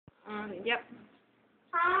Yep.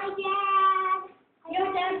 Hi, Dad. Yo,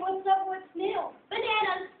 Dad, what's up? What's new?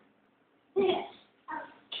 Bananas. Come here,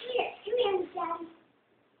 Daddy.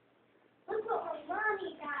 Look what my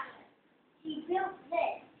mommy got us. She built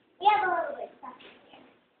this. We have a little bit of stuff in here.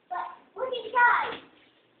 But look inside.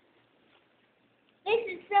 This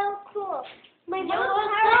is so cool. My mom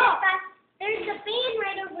powered it by, there's a fan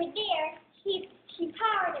right over there. She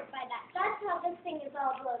powered it by that. That's how this thing is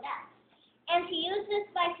all blown up. And she used this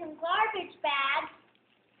by some garbage bags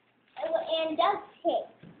and duct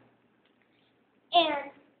tape.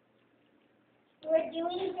 And we're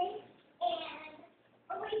doing this, and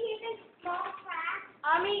over here there's a small crack.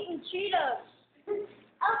 I'm eating Cheetos.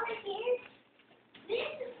 Over here, this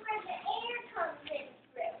is where the air comes in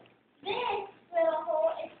through. This little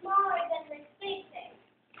hole is smaller than this big thing.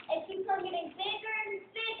 It keeps on getting bigger and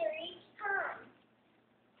bigger each time.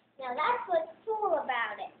 Now that's what's cool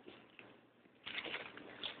about it.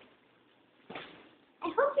 I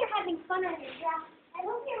hope you're having fun on your draft. I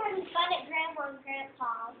hope you're having fun at Grandma and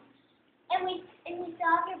Grandpa's. And we still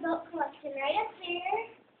have your boat collection right up there.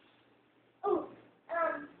 Oh,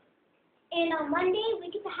 and on Monday we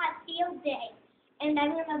get to have field day. And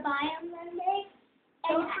I'm gonna buy on Monday.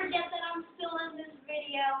 Don't forget that I'm still in this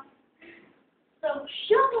video. So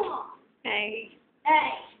shut off. Hey, Hey.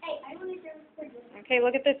 I want to go for this. Okay,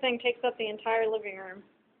 look at this thing. Takes up the entire living room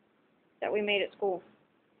that we made at school.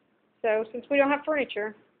 So since we don't have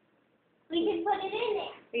furniture, We can put it in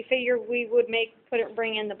there. we figured we would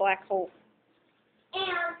bring in the black hole.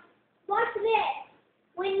 And watch this.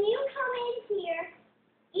 When you come in here,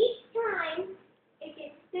 each time it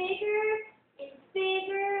gets bigger and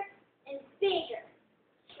bigger and bigger.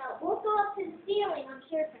 Now we'll go up to the ceiling, I'm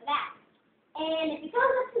sure, for that. And if it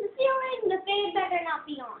goes up to the ceiling, the fan better not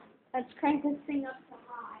be on. Let's crank this thing up to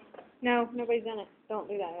high. No, nobody's in it. Don't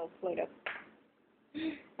do that. It'll float up.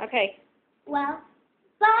 Okay. Well,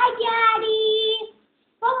 bye, Daddy.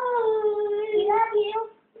 Bye. We love you.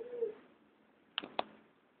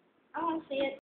 I want to see it.